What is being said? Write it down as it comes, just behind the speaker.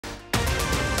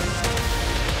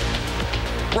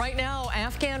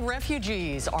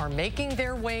refugees are making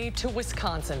their way to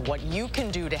Wisconsin. What you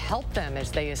can do to help them as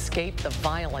they escape the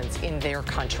violence in their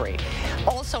country.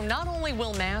 Also, not only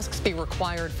will masks be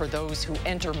required for those who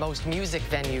enter most music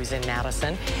venues in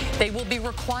Madison, they will be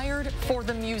required for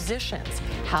the musicians.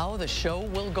 How the show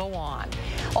will go on.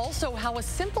 Also, how a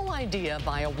simple idea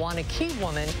by a Wanakee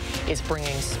woman is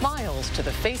bringing smiles to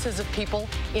the faces of people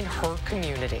in her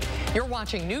community. You're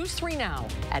watching News 3 Now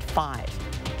at 5.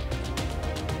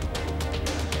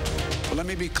 Well, let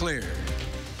me be clear.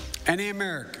 Any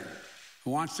American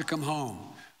who wants to come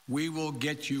home, we will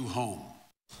get you home.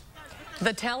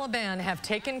 The Taliban have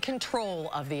taken control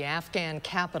of the Afghan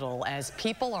capital as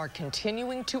people are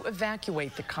continuing to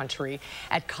evacuate the country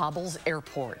at Kabul's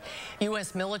airport.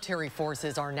 U.S. military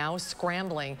forces are now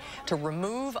scrambling to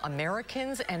remove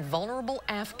Americans and vulnerable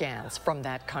Afghans from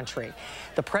that country.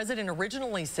 The president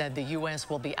originally said the U.S.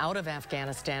 will be out of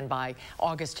Afghanistan by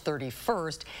August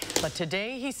 31st, but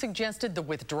today he suggested the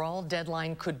withdrawal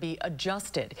deadline could be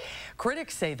adjusted.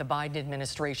 Critics say the Biden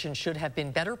administration should have been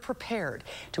better prepared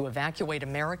to evacuate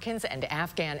Americans and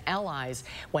Afghan allies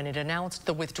when it announced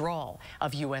the withdrawal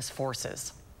of U.S.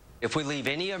 forces. If we leave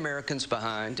any Americans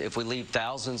behind, if we leave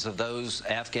thousands of those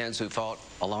Afghans who fought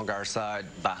along our side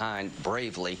behind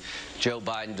bravely, Joe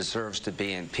Biden deserves to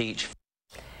be impeached.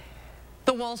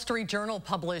 The Wall Street Journal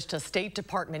published a State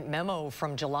Department memo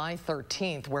from July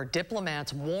 13th where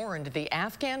diplomats warned the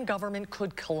Afghan government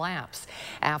could collapse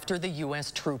after the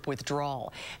U.S. troop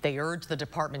withdrawal. They urged the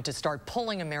department to start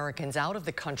pulling Americans out of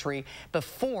the country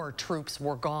before troops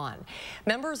were gone.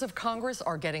 Members of Congress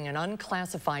are getting an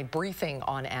unclassified briefing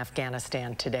on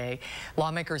Afghanistan today.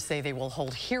 Lawmakers say they will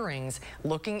hold hearings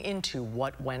looking into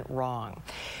what went wrong.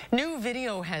 New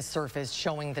video has surfaced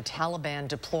showing the Taliban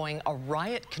deploying a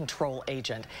riot control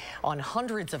agent on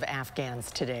hundreds of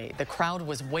Afghans today. The crowd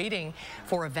was waiting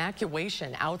for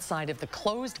evacuation outside of the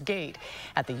closed gate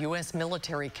at the U.S.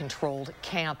 military-controlled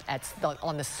camp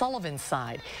on the Sullivan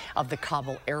side of the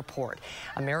Kabul airport.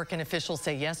 American officials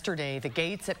say yesterday the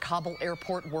gates at Kabul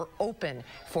airport were open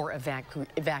for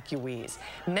evacuees.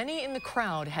 Many in the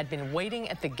crowd had been waiting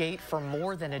at the gate for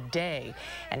more than a day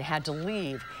and had to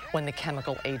leave when the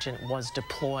chemical agent was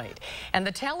deployed. And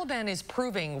the Taliban is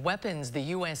proving weapons the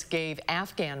U.S. gave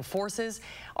Afghan forces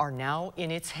are now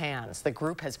in its hands. The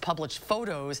group has published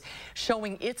photos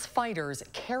showing its fighters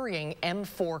carrying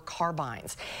M4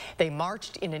 carbines. They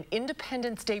marched in an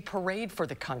Independence Day parade for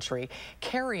the country,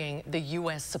 carrying the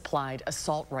U.S.-supplied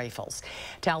assault rifles.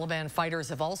 Taliban fighters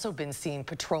have also been seen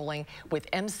patrolling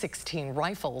with M16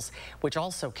 rifles, which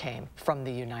also came from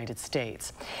the United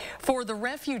States. For the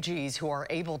refugees who are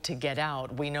able to get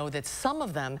out, we know that some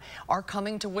of them are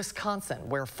coming to Wisconsin,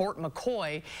 where Fort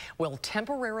McCoy will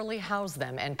temporarily house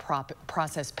them and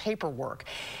process paperwork.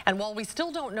 And while we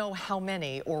still don't know how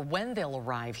many or when they'll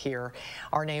arrive here,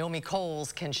 our Naomi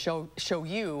Coles can show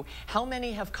you how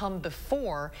many have come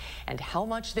before and how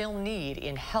much they'll need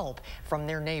in help from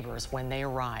their neighbors when they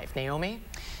arrive. Naomi?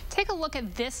 Take a look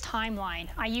at this timeline.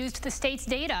 I used the state's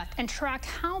data and tracked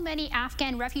how many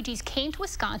Afghan refugees came to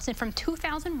Wisconsin from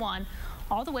 2001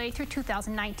 all the way through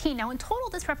 2019. Now, in total,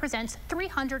 this represents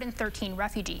 313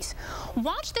 refugees.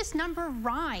 Watch this number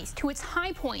rise to its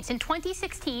high points in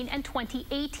 2016 and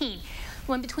 2018,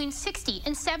 when between 60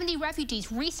 and 70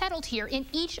 refugees resettled here in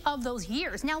each of those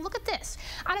years. Now, look at this.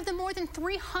 Out of the more than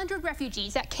 300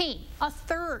 refugees that came, a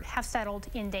third have settled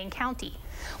in Dane County.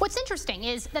 What's interesting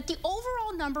is that the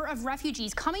overall number of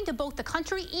refugees coming to both the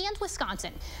country and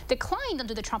Wisconsin declined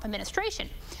under the Trump administration.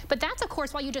 But that's, of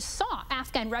course, why you just saw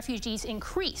Afghan refugees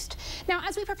increased. Now,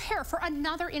 as we prepare for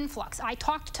another influx, I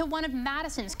talked to one of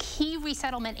Madison's key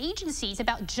resettlement agencies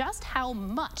about just how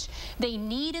much they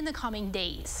need in the coming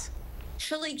days.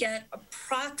 Actually get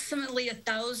approximately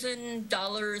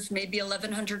 $1,000, maybe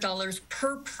 $1,100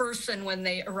 per person when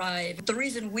they arrive. The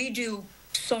reason we do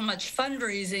so much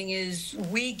fundraising is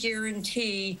we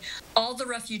guarantee all the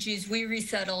refugees we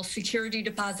resettle security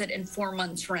deposit and 4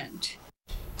 months rent.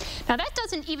 Now, that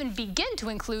doesn't even begin to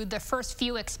include the first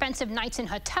few expensive nights in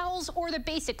hotels or the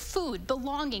basic food,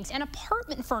 belongings, and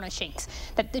apartment furnishings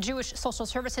that the Jewish Social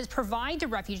Services provide to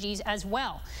refugees as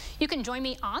well. You can join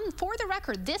me on For the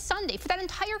Record this Sunday for that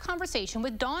entire conversation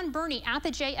with Dawn Burney at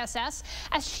the JSS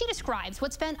as she describes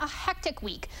what's been a hectic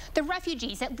week, the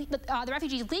refugees'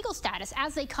 legal status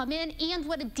as they come in, and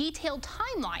what a detailed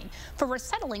timeline for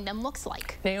resettling them looks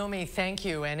like. Naomi, thank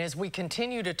you. And as we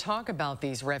continue to talk about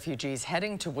these refugees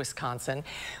heading to Wisconsin, Wisconsin.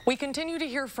 We continue to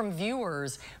hear from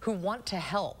viewers who want to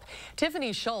help.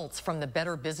 Tiffany Schultz from the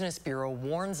Better Business Bureau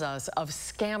warns us of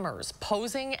scammers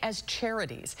posing as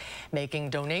charities, making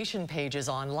donation pages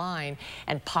online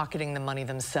and pocketing the money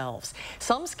themselves.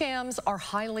 Some scams are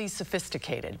highly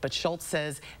sophisticated, but Schultz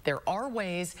says there are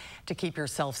ways to keep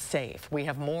yourself safe. We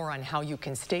have more on how you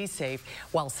can stay safe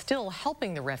while still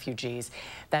helping the refugees.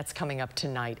 That's coming up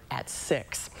tonight at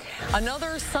 6.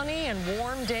 Another sunny and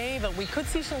warm day, but we could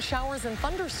see some showers and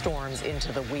thunderstorms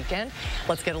into the weekend.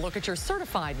 Let's get a look at your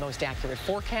certified most accurate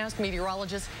forecast.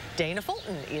 Meteorologist Dana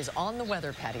Fulton is on the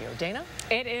weather patio. Dana?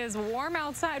 It is warm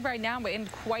outside right now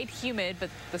and quite humid, but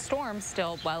the storm's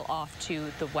still well off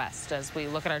to the west. As we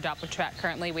look at our Doppler track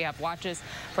currently, we have watches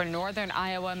for northern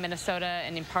Iowa, Minnesota,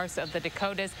 and in parts of the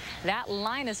Dakotas. That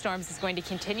line of storms is going to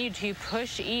continue to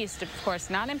push east, of course,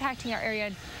 not impacting our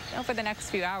area over the next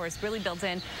few hours, really built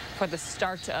in for the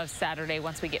start of Saturday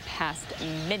once we get past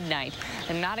midnight.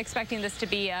 I'm not expecting this to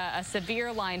be a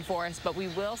severe line for us, but we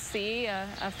will see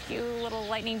a few little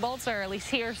lightning bolts, or at least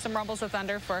hear some rumbles of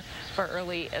thunder for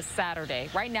early Saturday.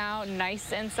 Right now,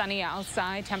 nice and sunny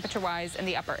outside, temperature-wise in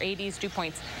the upper 80s, dew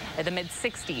points at the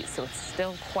mid-60s, so it's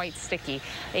still quite sticky.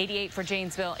 88 for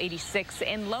Janesville, 86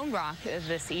 in Lone Rock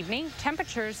this evening.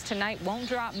 Temperatures tonight won't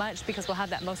drop much because we'll have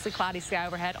that mostly cloudy sky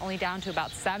overhead, only down to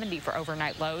about 70 for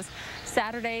overnight lows.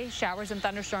 Saturday, showers and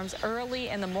thunderstorms early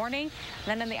in the morning.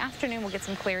 Then in the afternoon, we'll get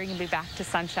some clearing and be back to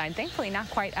sunshine. Thankfully, not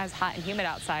quite as hot and humid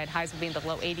outside. Highs will be in the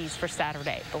low 80s for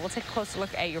Saturday. But we'll take a closer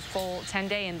look at your full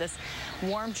 10-day and this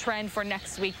warm trend for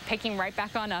next week, picking right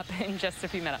back on up in just a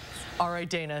few minutes. All right,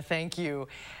 Dana, thank you.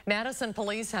 Madison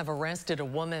police have arrested a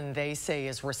woman they say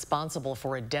is responsible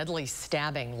for a deadly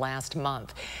stabbing last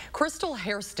month. Crystal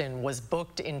Hairston was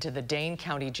booked into the Dane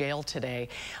County Jail today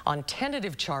on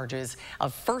tentative charges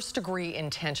of first-degree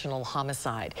intentional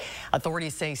homicide.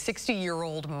 Authorities say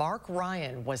 60-year-old Mark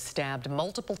Ryan was stabbed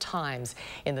multiple times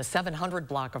in the 700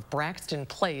 block of Braxton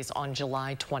Place on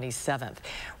July 27th.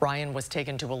 Ryan was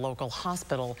taken to a local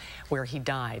hospital where he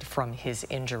died from his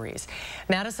injuries.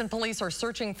 Madison police are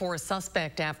searching for a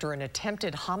suspect after an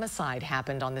attempted homicide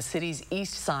happened on the city's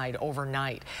east side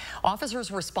overnight.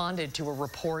 Officers responded to a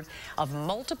report of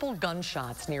multiple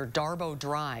gunshots near Darbo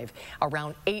Drive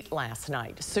around 8 last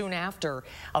night. Soon after,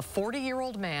 a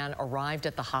 40-year-old man arrived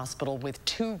at the hospital with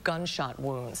 2 gunshot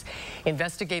wounds.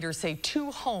 Investigators say 2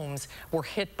 homes were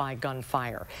hit by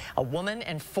gunfire. A woman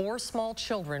and 4 small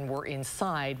children were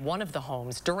inside one of the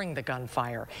homes during the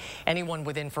gunfire. Anyone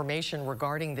with information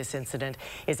regarding this incident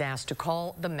is asked to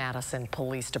call the Madison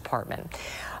Police Department.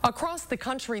 Across the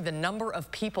country, the number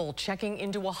of people checking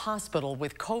into a hospital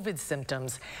with COVID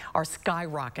symptoms are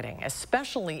skyrocketing,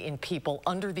 especially in people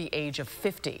under the age of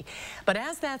 50. But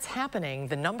as that's happening,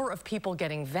 the number of people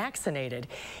getting vaccinated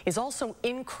is also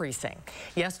increasing.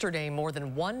 Yesterday, more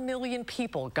than 1 million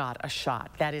people got a shot.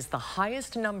 That is the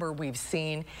highest number we've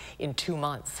seen in 2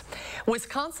 months.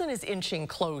 Wisconsin is inching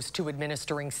close to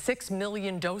administering 6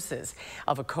 million doses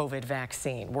of a COVID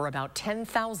vaccine. We're about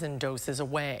 10,000 doses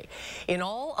away. In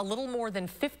all, a little more than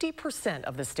 50%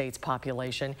 of the state's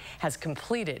population has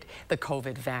completed the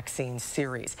COVID vaccine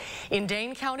series. In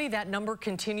Dane County, that number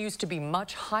continues to be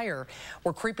much higher.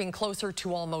 We're creeping closer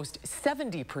to almost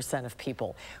 70% of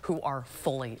people who are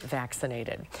fully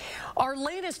vaccinated. Our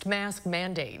latest mask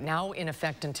mandate, now in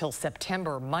effect until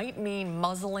September, might mean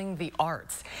muzzling the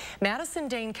arts.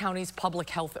 Madison-Dane County's public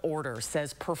health order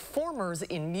says performers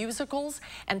in musicals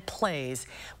and plays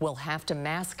will have to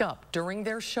mask up during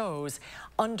their shows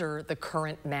under the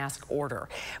current mask order.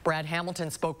 Brad Hamilton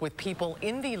spoke with people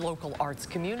in the local arts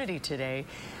community today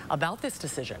about this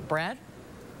decision. Brad?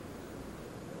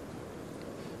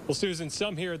 Well, Susan,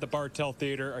 some here at the Bartell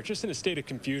Theater are just in a state of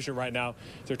confusion right now.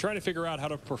 They're trying to figure out how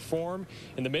to perform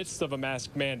in the midst of a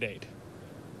mask mandate.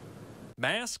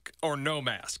 Mask or no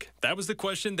mask? That was the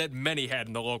question that many had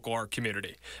in the local art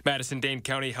community. Madison-Dane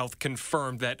County Health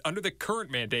confirmed that under the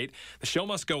current mandate, the show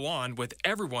must go on with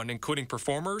everyone, including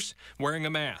performers, wearing a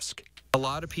mask. A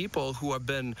lot of people who have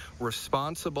been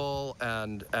responsible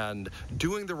and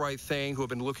doing the right thing, who have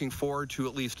been looking forward to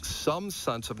at least some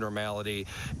sense of normality,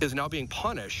 is now being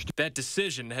punished. That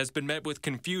decision has been met with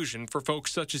confusion for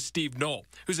folks such as Steve Knoll,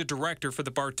 who's a director for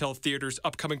the Bartell Theater's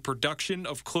upcoming production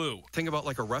of Clue. Think about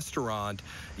like a restaurant.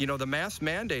 You know, the mask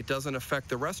mandate doesn't affect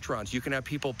the restaurants. You can have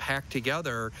people packed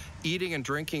together, eating and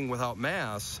drinking without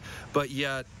masks, but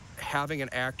yet having an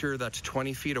actor that's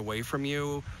 20 feet away from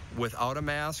you without a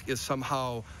mask is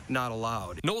somehow not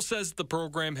allowed. Knowles says the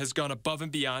program has gone above and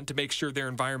beyond to make sure their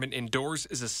environment indoors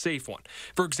is a safe one.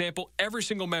 For example, every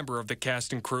single member of the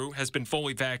cast and crew has been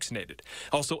fully vaccinated.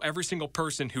 Also, every single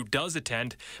person who does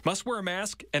attend must wear a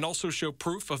mask and also show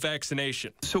proof of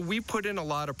vaccination. So we put in a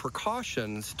lot of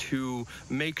precautions to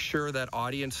make sure that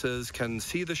audiences can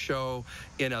see the show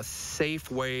in a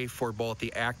safe way for both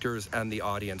the actors and the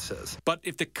audiences. But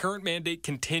if the current mandate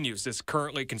continues as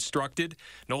currently constructed,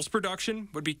 Knowles' production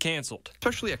would be canceled.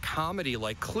 Especially a comedy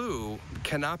like Clue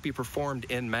cannot be performed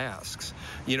in masks.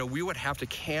 You know, we would have to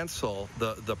cancel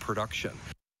the production.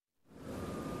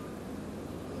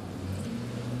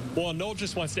 Well, Knowles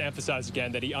just wants to emphasize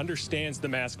again that he understands the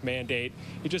mask mandate.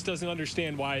 He just doesn't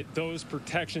understand why those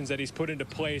protections that he's put into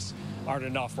place aren't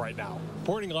enough right now.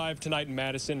 Reporting live tonight in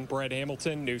Madison, Brad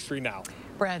Hamilton, News 3 Now.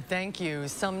 Brad, thank you.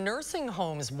 Some nursing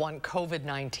homes want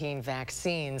COVID-19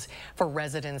 vaccines for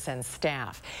residents and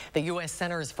staff. The U.S.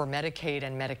 Centers for Medicaid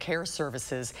and Medicare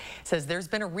Services says there's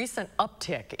been a recent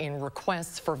uptick in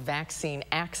requests for vaccine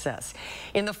access.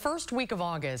 In the first week of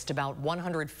August, about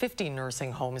 150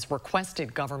 nursing homes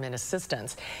requested government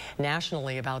assistance.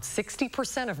 Nationally, about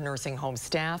 60% of nursing home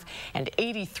staff and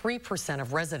 83%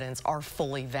 of residents are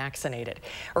fully vaccinated.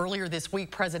 Earlier this week,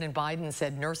 President Biden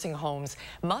said nursing homes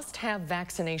must have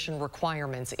vaccination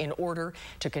requirements in order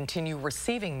to continue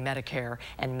receiving Medicare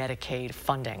and Medicaid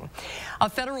funding. A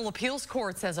federal appeals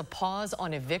court says a pause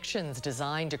on evictions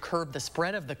designed to curb the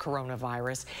spread of the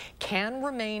coronavirus can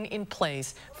remain in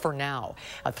place for now.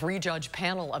 A three-judge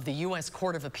panel of the U.S.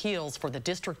 Court of Appeals for the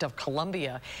District of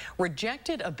Columbia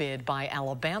rejected a bid by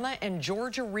Alabama and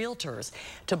Georgia realtors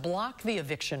to block the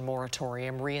eviction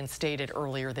moratorium reinstated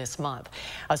earlier this month.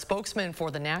 A spokesman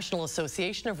for the National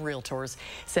Association of Realtors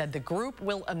said the group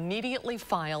will immediately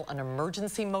file an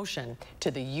emergency motion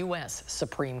to the U.S.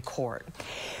 Supreme Court.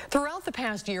 Throughout the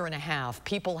past year and a half,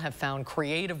 people have found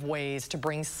creative ways to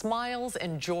bring smiles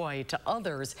and joy to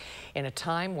others in a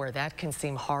time where that can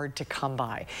seem hard to come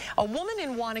by. A woman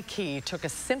in Waunakee took a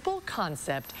simple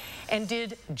concept and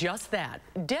did just that.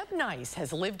 Deb Nice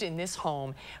has lived in this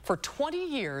home for 20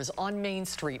 years on Main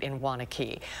Street in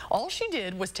Waunakee. All she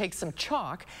did was take some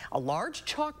chalk, a large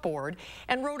chalkboard,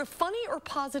 and wrote a funny or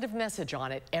positive message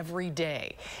on it every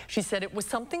day. She said it was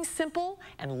something simple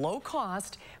and low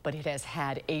cost, but it has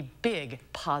had a big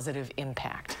positive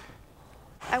impact.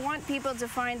 I want people to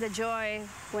find the joy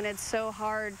when it's so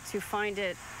hard to find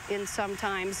it in some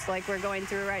times like we're going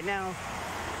through right now.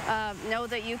 Know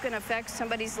that you can affect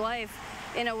somebody's life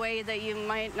in a way that you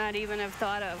might not even have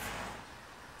thought of.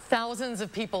 Thousands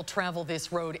of people travel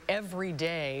this road every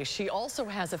day. She also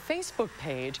has a Facebook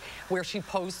page where she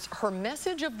posts her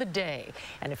message of the day.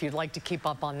 And if you'd like to keep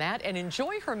up on that and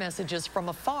enjoy her messages from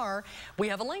afar, we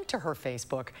have a link to her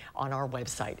Facebook on our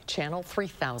website,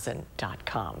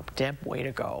 channel3000.com. Deb, way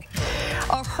to go.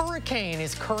 A hurricane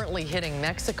is currently hitting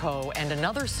Mexico, and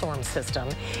another storm system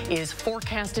is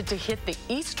forecasted to hit the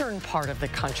eastern part of the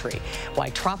country. Why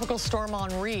Tropical Storm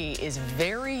Henri is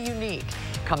very unique,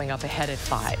 coming up ahead at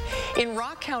 5. In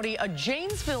Rock County, a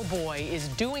Janesville boy is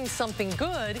doing something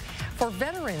good for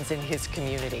veterans in his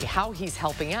community. How he's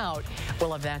helping out,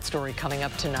 we'll have that story coming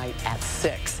up tonight at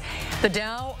 6. The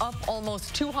Dow up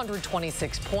almost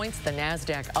 226 points, the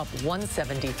NASDAQ up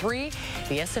 173.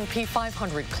 The S&P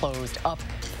 500 closed up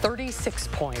 36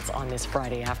 points on this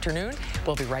Friday afternoon.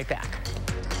 We'll be right back.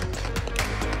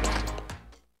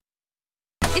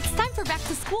 It's time for back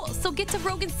to school, so get to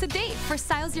Rogan's today for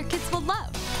styles your kids will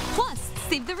love. Plus,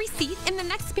 save the receipt and the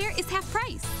next pair is half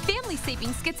price. Family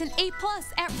Savings gets an A+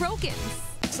 at Rogan's.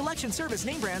 Selection, service,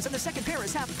 name brands, and the second pair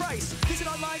is half price. Visit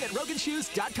online at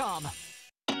roganshoes.com.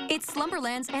 It's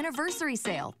Slumberland's anniversary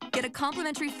sale. Get a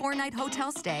complimentary 4-night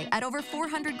hotel stay at over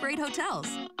 400 great hotels.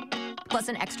 Plus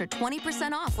an extra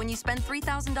 20% off when you spend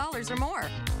 $3,000 or more.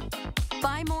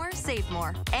 Buy more, save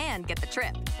more, and get the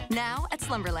trip. Now at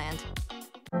Slumberland.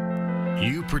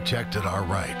 You protected our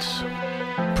rights,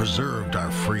 preserved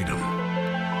our freedom.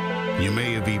 You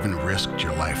may have even risked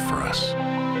your life for us.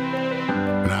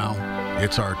 Now,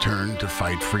 it's our turn to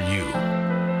fight for you.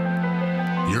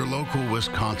 Your local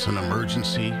Wisconsin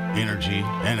emergency, energy,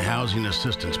 and housing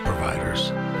assistance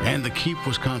providers, and the Keep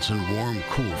Wisconsin Warm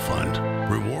Cool Fund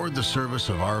reward the service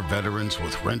of our veterans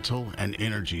with rental and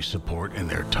energy support in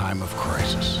their time of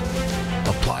crisis.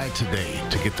 Apply today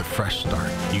to get the fresh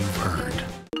start you've earned.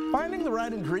 Finding the the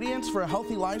right ingredients for a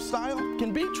healthy lifestyle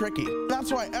can be tricky.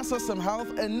 That's why SSM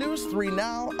Health and News 3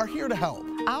 Now are here to help.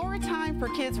 Our Time for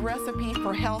Kids recipe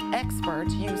for health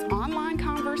experts use online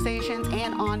conversations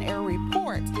and on-air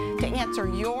reports to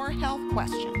answer your health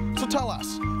questions. So tell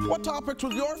us, what topics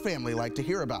would your family like to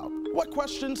hear about? What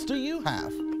questions do you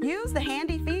have? Use the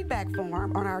handy feedback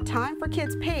form on our Time for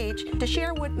Kids page to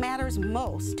share what matters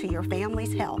most to your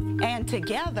family's health. And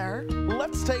together,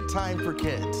 let's take time for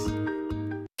kids.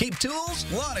 Keep tools,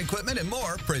 lawn equipment, and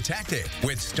more protected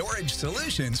with storage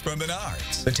solutions from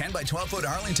Menards. The 10 by 12 foot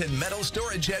Arlington metal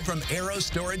storage shed from Aero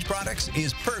Storage Products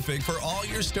is perfect for all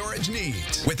your storage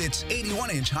needs. With its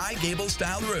 81-inch high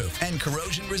gable-style roof and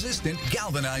corrosion-resistant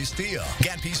galvanized steel.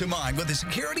 Get peace of mind with the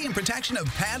security and protection of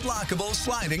padlockable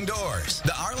sliding doors.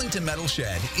 The Arlington metal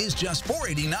shed is just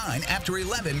 $489 after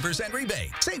 11% rebate.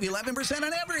 Save 11%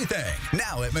 on everything.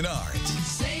 Now at Menards.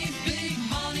 Save big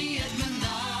money at Menards.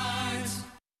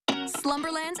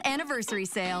 Slumberland's anniversary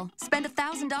sale. Spend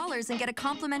 $1,000 and get a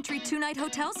complimentary 2-night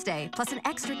hotel stay, plus an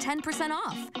extra 10%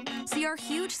 off. See our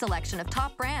huge selection of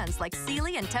top brands like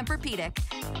Sealy and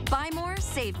Tempur-Pedic. Buy more,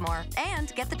 save more,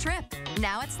 and get the trip.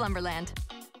 Now at Slumberland.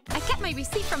 I kept my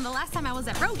receipt from the last time I was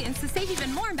at Rogan's to save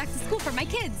even more and back to school for my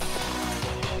kids.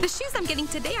 The shoes I'm getting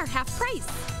today are half price.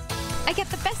 I get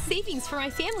the best savings for my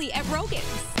family at Rogan's.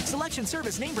 Selection,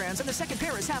 service, name brands, and the second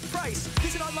pair is half price.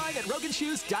 Visit online at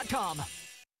roganshoes.com.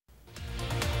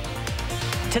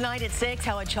 Tonight at 6,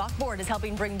 how a chalkboard is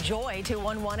helping bring joy to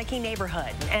one Waunakee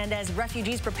neighborhood. And as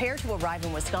refugees prepare to arrive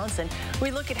in Wisconsin,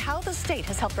 we look at how the state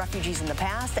has helped refugees in the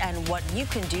past and what you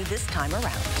can do this time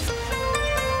around.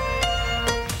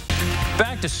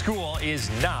 Back to school is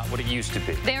not what it used to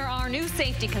be. There are new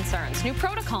safety concerns, new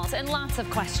protocols, and lots of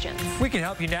questions. We can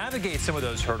help you navigate some of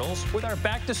those hurdles with our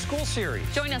Back to School series.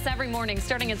 Join us every morning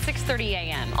starting at 6:30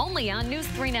 a.m. only on News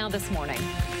 3 Now this morning.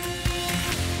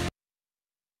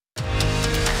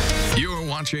 You're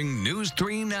watching News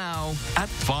 3 Now at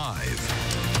 5.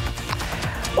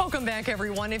 Welcome back,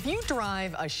 everyone. If you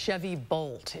drive a Chevy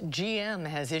Bolt, GM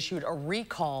has issued a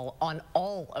recall on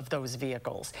all of those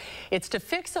vehicles. It's to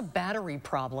fix a battery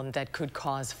problem that could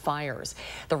cause fires.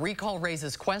 The recall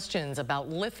raises questions about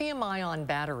lithium-ion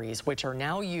batteries, which are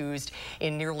now used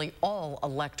in nearly all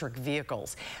electric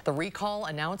vehicles. The recall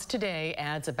announced today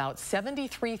adds about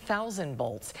 73,000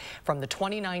 Bolts from the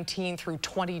 2019 through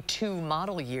 22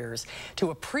 model years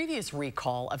to a previous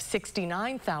recall of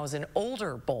 69,000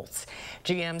 older Bolts.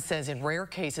 GM says in rare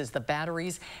cases the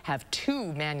batteries have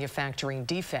 2 manufacturing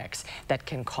defects that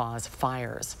can cause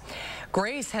fires.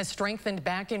 Grace has strengthened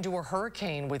back into a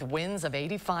hurricane with winds of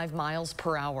 85 miles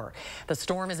per hour. The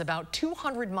storm is about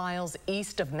 200 miles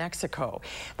east of Mexico.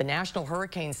 The National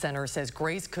Hurricane Center says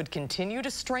Grace could continue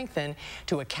to strengthen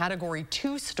to a Category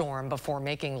 2 storm before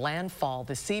making landfall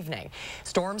this evening.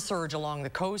 Storm surge along the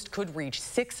coast could reach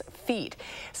 6 feet.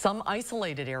 Some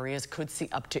isolated areas could see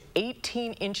up to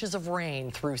 18 inches of rain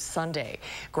through Sunday.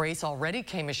 Grace already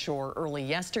came ashore early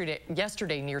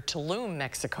yesterday near Tulum,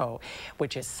 Mexico,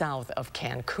 which is south of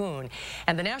Cancun.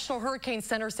 And the National Hurricane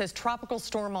Center says Tropical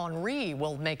Storm Henri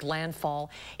will make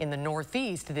landfall in the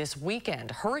Northeast this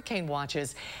weekend. Hurricane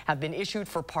watches have been issued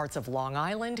for parts of Long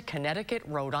Island, Connecticut,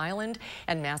 Rhode Island,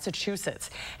 and Massachusetts.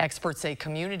 Experts say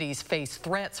communities face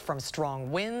threats from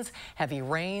strong winds, heavy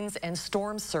rains, and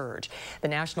storm surge. The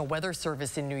National Weather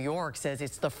Service in New York says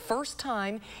it's the first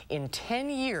time in 10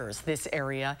 years this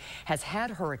area has had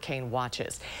hurricane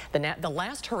watches. The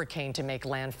last hurricane to make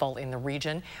landfall in the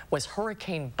region was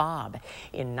Hurricane Bob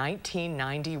in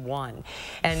 1991.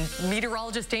 And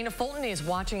meteorologist Dana Fulton is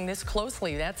watching this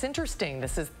closely. That's interesting.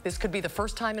 This could be the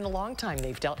first time in a long time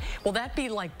they've dealt. Will that be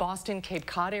like Boston, Cape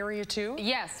Cod area too?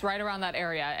 Yes, right around that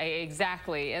area,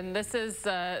 exactly. And this is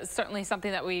certainly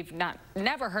something that we've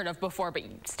never heard of before, but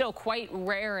still quite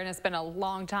rare, and it's been a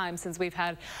long time since we've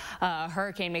had a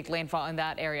hurricane make landfall in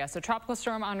that area. So Tropical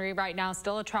Storm Henri right now,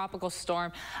 still a tropical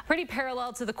storm, pretty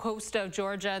parallel to the coast of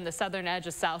Georgia and the southern edge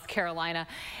of South Carolina.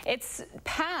 Its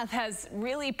path has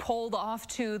really pulled off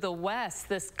to the west.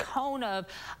 This cone of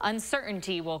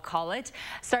uncertainty, we'll call it,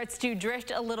 starts to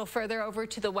drift a little further over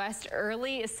to the west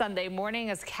early Sunday morning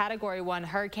as Category 1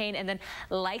 hurricane, and then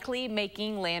likely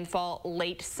making landfall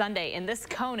late Sunday. And this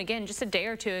cone, again, just a day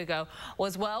or two ago,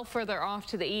 was well further off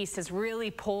to the east, has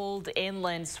really pulled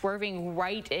inland, swerving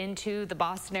right into to the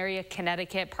Boston area,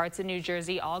 Connecticut, parts of New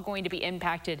Jersey, all going to be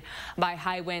impacted by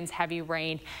high winds, heavy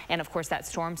rain, and of course that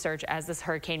storm surge as this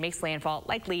hurricane makes landfall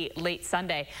likely late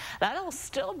Sunday. That'll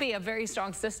still be a very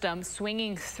strong system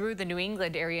swinging through the New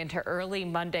England area into early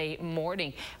Monday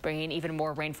morning, bringing even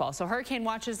more rainfall. So hurricane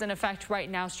watches in effect right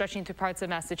now, stretching through parts of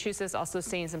Massachusetts, also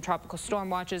seeing some tropical storm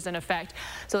watches in effect.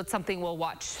 So it's something we'll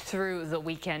watch through the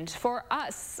weekend. For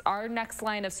us, our next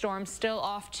line of storms still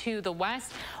off to the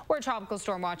west, where tropical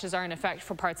storm watches are in effect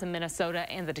for parts of Minnesota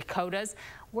and the Dakotas.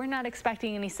 We're not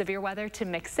expecting any severe weather to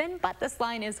mix in, but this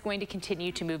line is going to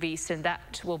continue to move east, and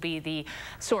that will be the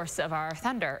source of our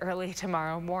thunder early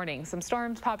tomorrow morning. Some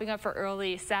storms popping up for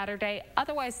early Saturday.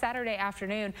 Otherwise, Saturday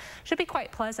afternoon should be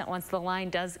quite pleasant once the line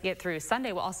does get through.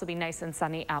 Sunday will also be nice and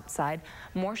sunny outside.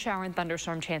 More shower and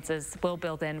thunderstorm chances will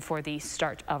build in for the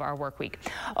start of our work week.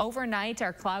 Overnight,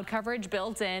 our cloud coverage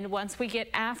builds in. Once we get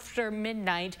after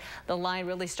midnight, the line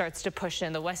really starts to push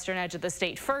in the western edge of the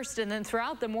state first, and then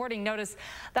throughout the morning, notice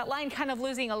that line kind of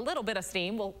losing a little bit of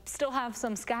steam. We'll still have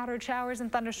some scattered showers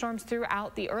and thunderstorms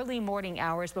throughout the early morning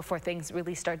hours before things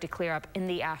really start to clear up in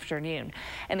the afternoon.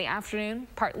 In the afternoon,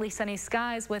 partly sunny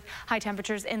skies with high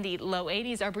temperatures in the low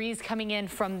 80s. Our breeze coming in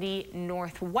from the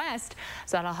northwest,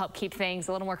 so that'll help keep things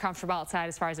a little more comfortable outside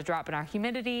as far as a drop in our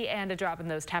humidity and a drop in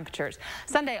those temperatures.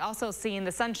 Sunday also seeing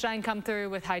the sunshine come through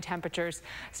with high temperatures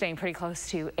staying pretty close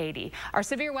to 80. Our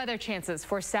severe weather chances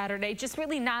for Saturday just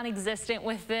really non-existent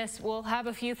with this. We'll have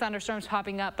a few thunderstorms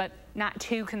popping up, but not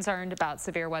too concerned about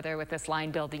severe weather with this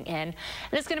line building in. And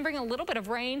it's going to bring a little bit of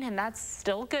rain, and that's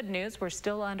still good news. We're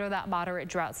still under that moderate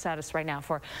drought status right now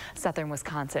for southern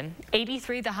Wisconsin.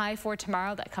 83 the high for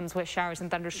tomorrow. That comes with showers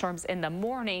and thunderstorms in the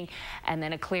morning, and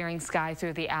then a clearing sky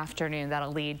through the afternoon.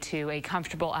 That'll lead to a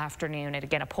comfortable afternoon and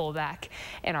again a pullback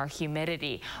in our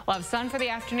humidity. We'll have sun for the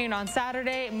afternoon on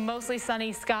Saturday, mostly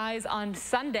sunny skies on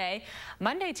Sunday.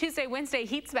 Monday, Tuesday, Wednesday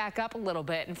heats back up a little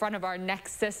bit in front of our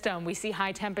next system. We see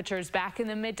high temperatures back in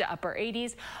the mid to upper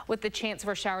 80s with the chance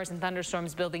for showers and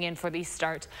thunderstorms building in for the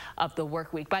start of the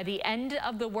work week. By the end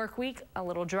of the work week, a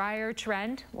little drier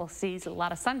trend. We'll see a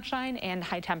lot of sunshine and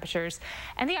high temperatures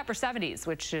and the upper 70s,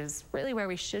 which is really where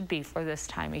we should be for this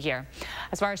time of year.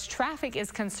 As far as traffic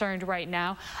is concerned right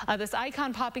now, this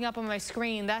icon popping up on my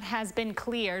screen, that has been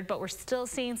cleared, but we're still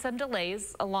seeing some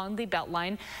delays along the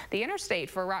Beltline. The interstate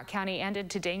for Rock County and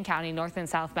into Dane County, north and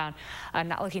southbound,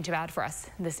 not looking too bad for us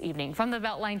this evening. From the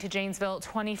Beltline to Janesville,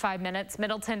 25 minutes.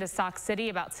 Middleton to Sauk City,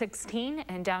 about 16,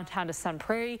 and downtown to Sun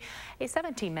Prairie, a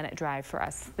 17-minute drive for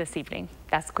us this evening.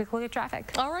 That's a quick look at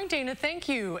traffic. All right, Dana, thank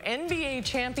you. NBA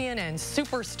champion and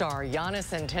superstar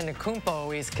Giannis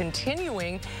Antetokounmpo is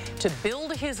continuing to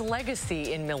build his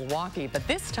legacy in Milwaukee, but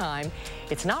this time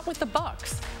it's not with the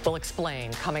Bucks. We'll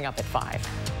explain coming up at 5.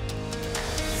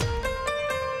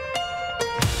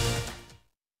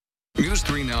 News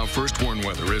 3 Now First Warn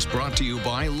Weather is brought to you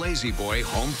by Lazy Boy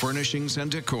Home Furnishings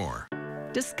and Decor.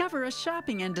 Discover a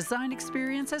shopping and design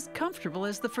experience as comfortable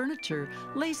as the furniture.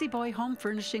 Lazy Boy Home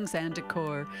Furnishings and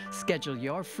Decor. Schedule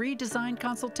your free design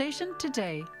consultation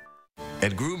today.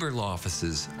 At Gruber Law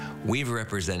Offices, we've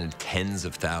represented tens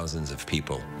of thousands of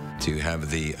people. To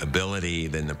have the ability,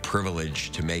 then the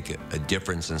privilege to make a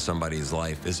difference in somebody's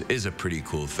life is a pretty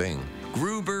cool thing.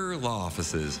 Gruber Law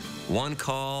Offices, one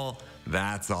call,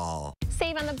 that's all.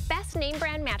 Save on the best name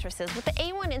brand mattresses with the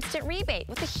A1 Instant Rebate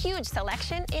with a huge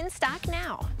selection in stock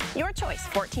now. Your choice,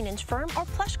 14-inch firm or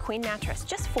plush queen mattress,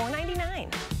 just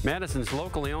 $4.99. Madison's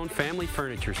locally owned family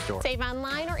furniture store. Save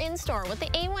online or in-store with the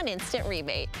A1 Instant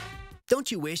Rebate.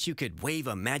 Don't you wish you could wave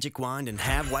a magic wand and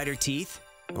have whiter teeth?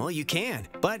 Well, you can,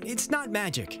 but it's not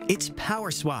magic. It's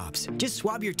power swabs. Just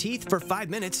swab your teeth for 5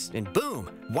 minutes and boom,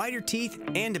 whiter teeth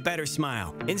and a better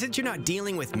smile. And since you're not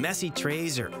dealing with messy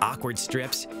trays or awkward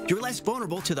strips, you're less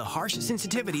vulnerable to the harsh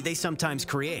sensitivity they sometimes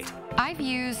create. I've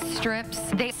used strips.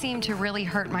 They seem to really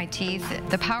hurt my teeth.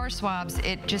 The power swabs,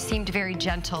 it just seemed very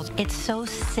gentle. It's so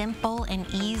simple and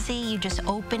easy. You just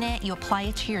open it, you apply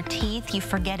it to your teeth, you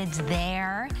forget it's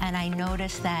there, and I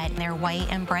noticed that they're white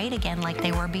and bright again like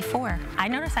they were before. I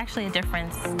noticed actually a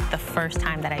difference the first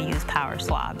time that I used power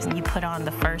swabs. You put on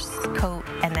the first coat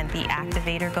and then the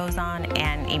activator goes on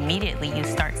and immediately you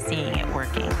start seeing it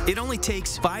working. It only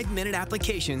takes 5-minute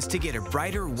applications to get a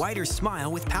brighter, whiter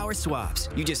smile with power swabs.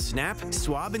 You just snap,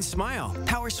 swab, and smile.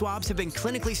 Power swabs have been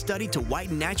clinically studied to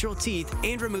whiten natural teeth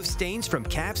and remove stains from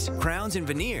caps, crowns, and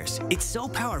veneers. It's so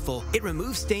powerful, it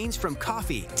removes stains from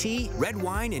coffee, tea, red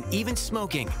wine, and even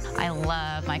smoking. I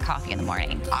love my coffee in the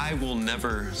morning. I will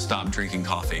never stop drinking coffee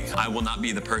coffee. I will not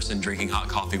be the person drinking hot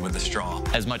coffee with a straw.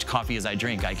 As much coffee as I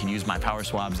drink, I can use my power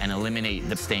swabs and eliminate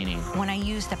the staining. When I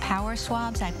use the power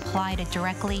swabs, I applied it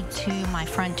directly to my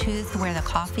front tooth where the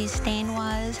coffee stain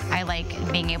was. I like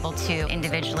being able to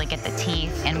individually get the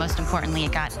teeth, and most importantly,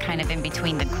 it got kind of in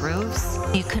between the grooves.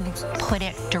 You can put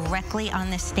it directly on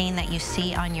the stain that you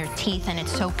see on your teeth, and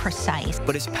it's so precise.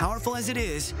 But as powerful as it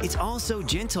is, it's also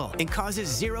gentle and causes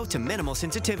 0 to minimal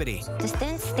sensitivity. This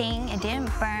didn't sting, it didn't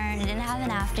burn, it didn't have an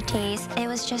aftertaste. It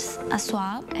was just a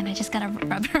swab, and I just got to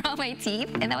rub it on my teeth,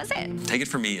 and that was it. Take it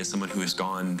from me as someone who has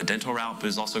gone the dental route, but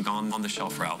has also gone on the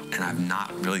shelf route, and I've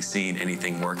not really seen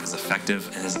anything work as effective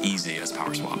and as easy as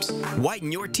power swabs.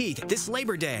 Whiten your teeth this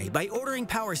Labor Day by ordering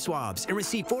power swabs and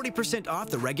receive 40%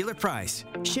 off the regular price.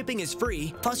 Shipping is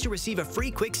free, plus you'll receive a free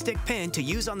quick stick pen to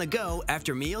use on the go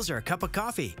after meals or a cup of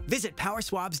coffee. Visit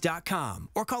powerswabs.com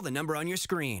or call the number on your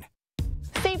screen.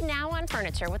 Save now on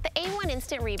furniture with the A1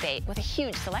 Instant Rebate with a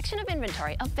huge selection of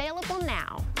inventory available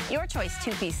now. Your choice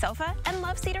 2-piece sofa and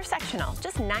love seat or sectional,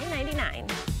 just $9.99.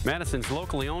 Madison's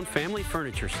locally owned family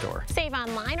furniture store. Save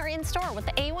online or in-store with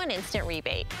the A1 Instant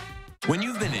Rebate. When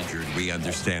you've been injured, we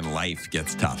understand life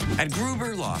gets tough. At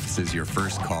Gruber Law Offices, your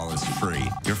first call is free.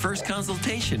 Your first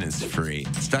consultation is free.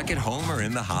 Stuck at home or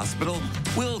in the hospital?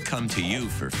 We'll come to you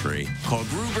for free. Call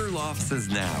Gruber Law Offices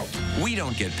now. We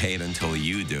don't get paid until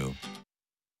you do.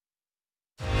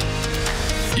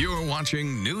 You're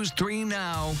watching News 3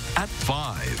 Now at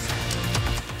 5.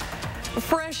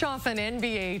 Fresh off an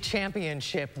NBA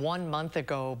championship 1 month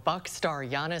ago, Bucks star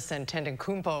Giannis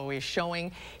Antetokounmpo is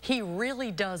showing he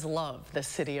really does love the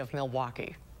city of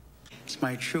Milwaukee. It's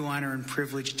my true honor and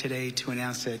privilege today to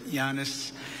announce that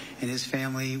Giannis and his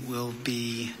family will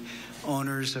be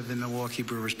owners of the Milwaukee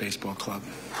Brewers Baseball Club.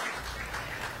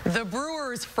 The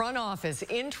Brewers front office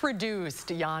introduced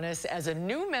Giannis as a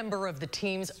new member of the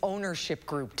team's ownership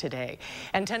group today.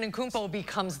 Antetokounmpo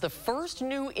becomes the first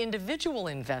new individual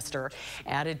investor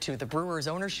added to the Brewers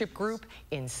ownership group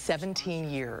in 17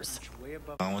 years.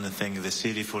 I want to thank the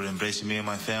city for embracing me and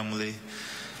my family.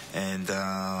 And,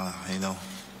 you know,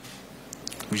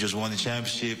 we just won the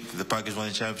championship. The Packers won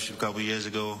the championship a couple years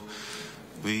ago.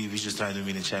 We just trying to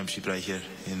win a championship right here,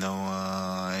 you know,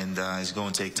 and it's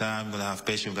going to take time. We're going to have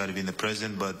patience. We've got to be in the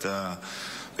present, but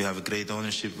we have a great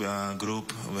ownership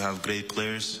group. We have great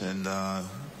players, and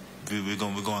we're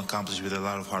going to accomplish with a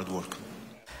lot of hard work.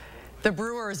 The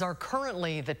Brewers are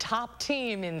currently the top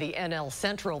team in the NL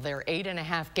Central. They're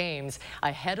 8.5 games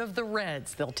ahead of the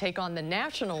Reds. They'll take on the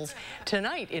Nationals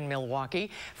tonight in Milwaukee.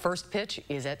 First pitch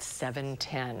is at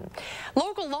 7:10.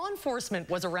 Local law enforcement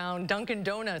was around Dunkin'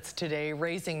 Donuts today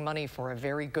raising money for a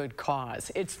very good cause.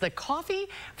 It's the Coffee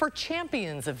for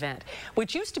Champions event,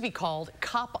 which used to be called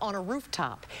Cop on a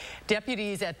Rooftop.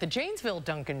 Deputies at the Janesville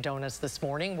Dunkin' Donuts this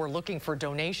morning were looking for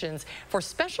donations for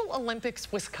Special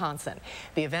Olympics Wisconsin.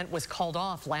 The event was called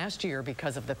off last year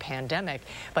because of the pandemic,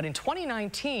 but in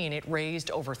 2019 it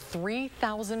raised over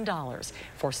 $3,000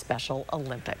 for Special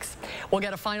Olympics. We'll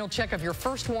get a final check of your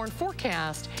first warn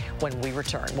forecast when we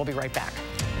return. We'll be right back.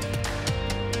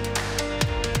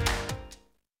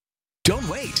 Don't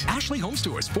wait. Ashley Home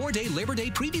Store's 4-day Labor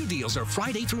Day preview deals are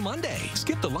Friday through Monday.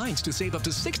 Skip the lines to save up to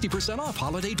 60% off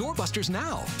holiday doorbusters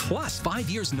now. Plus, 5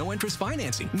 years no-interest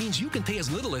financing means you can pay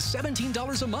as little as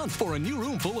 $17 a month for a new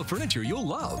room full of furniture you'll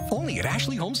love. Only at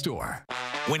Ashley Home Store.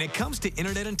 When it comes to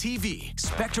internet and TV,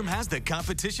 Spectrum has the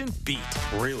competition beat.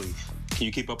 Really? Can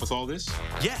you keep up with all this?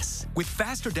 Yes. With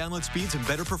faster download speeds and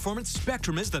better performance,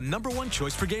 Spectrum is the #1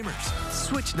 choice for gamers.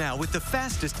 Switch now with the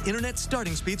fastest internet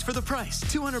starting speeds for the price.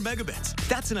 200 megabits.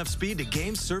 That's enough speed to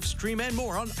game, surf, stream, and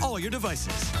more on all your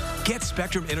devices. Get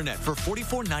Spectrum Internet for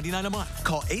 $44.99 a month.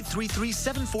 Call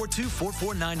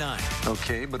 833-742-4499.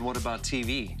 Okay, but what about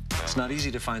TV? It's not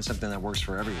easy to find something that works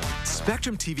for everyone.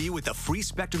 Spectrum TV with the free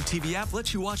Spectrum TV app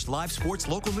lets you watch live sports,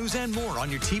 local news, and more on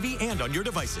your TV and on your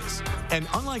devices. And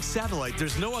unlike satellite,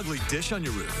 there's no ugly dish on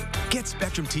your roof. Get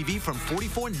Spectrum TV from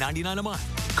 $44.99 a month.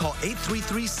 Call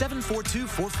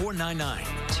 833-742-4499.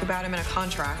 Too bad I'm in a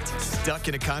contract. Stuck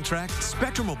in a contract?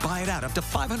 Spectrum will buy it out up to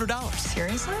 $500.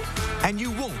 Seriously? And you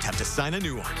won't have to sign a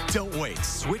new one. Don't wait.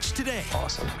 Switch today.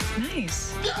 Awesome.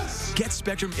 Nice. Yes! Get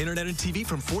Spectrum Internet and TV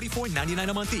from $44.99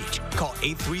 a month each. Call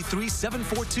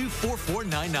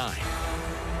 833-742-4499.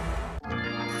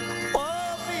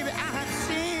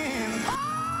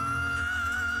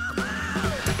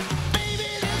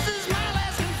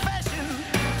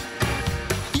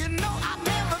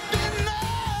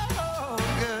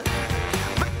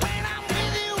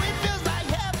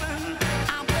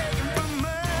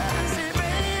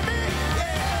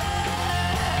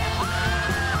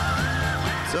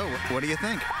 So, what do you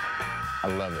think? I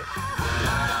love it.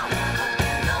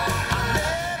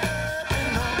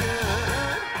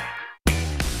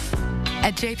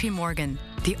 At JP Morgan,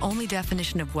 the only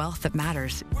definition of wealth that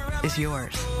matters is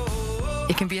yours.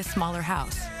 It can be a smaller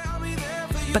house,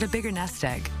 but a bigger nest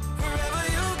egg,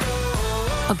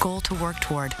 a goal to work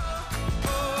toward,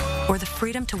 or the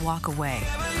freedom to walk away.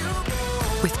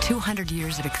 With 200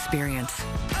 years of experience,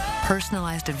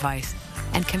 personalized advice,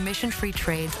 and commission-free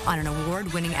trades on an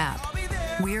award-winning app,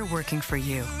 we're working for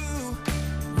you.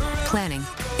 Planning,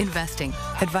 investing,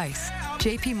 advice.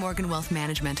 JP Morgan Wealth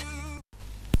Management.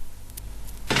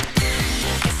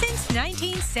 Since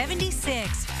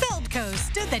 1976, Feldco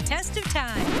stood the test of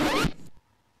time.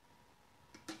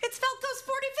 It's Feldco's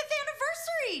 45th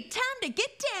anniversary! Time to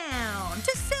get down!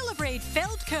 To celebrate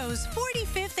Feldco's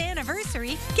 45th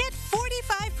anniversary, get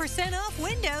 45% off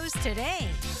windows today.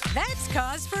 That's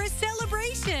cause for a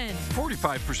celebration.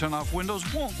 45% off windows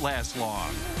won't last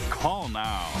long. Call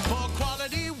now. For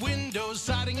quality windows,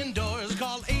 siding, and doors,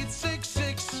 call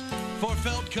 866 for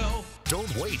Feldco.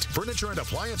 Don't wait. Furniture and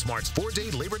Appliance Mart's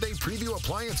 4-day Labor Day preview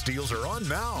appliance deals are on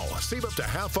now. Save up to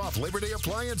half off Labor Day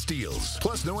appliance deals.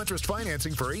 Plus no interest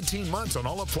financing for 18 months on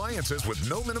all appliances with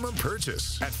no minimum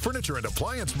purchase. At Furniture and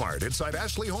Appliance Mart inside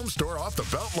Ashley Home Store off the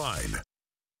Beltline.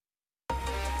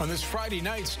 On this Friday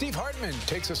night, Steve Hartman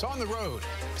takes us on the road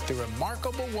with the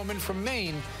remarkable woman from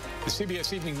Maine. The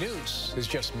CBS Evening News is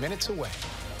just minutes away.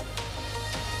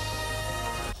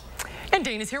 And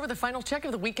Dana's here with a final check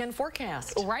of the weekend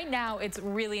forecast. Right now, it's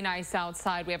really nice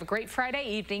outside. We have a great Friday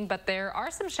evening, but there are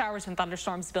some showers and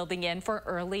thunderstorms building in for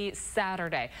early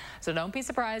Saturday. So don't be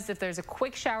surprised if there's a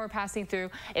quick shower passing through.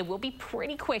 It will be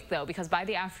pretty quick, though, because by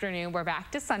the afternoon, we're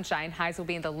back to sunshine. Highs will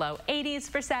be in the low 80s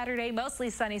for Saturday. Mostly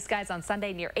sunny skies on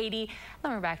Sunday, near 80.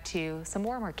 Then we're back to some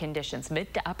warmer conditions,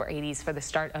 mid to upper 80s for the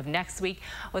start of next week,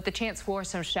 with the chance for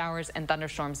some showers and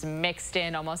thunderstorms mixed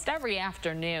in almost every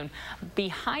afternoon.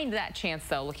 Behind that chance,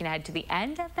 though, looking ahead to the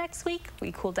end of next week,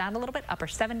 we cool down a little bit, upper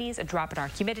 70s, a drop in our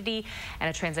humidity, and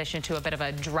a transition to a bit of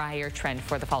a drier trend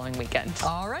for the following weekend.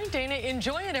 All right, Dana,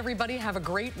 enjoy it, everybody. Have a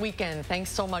great weekend. Thanks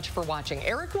so much for watching.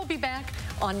 Eric will be back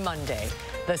on Monday.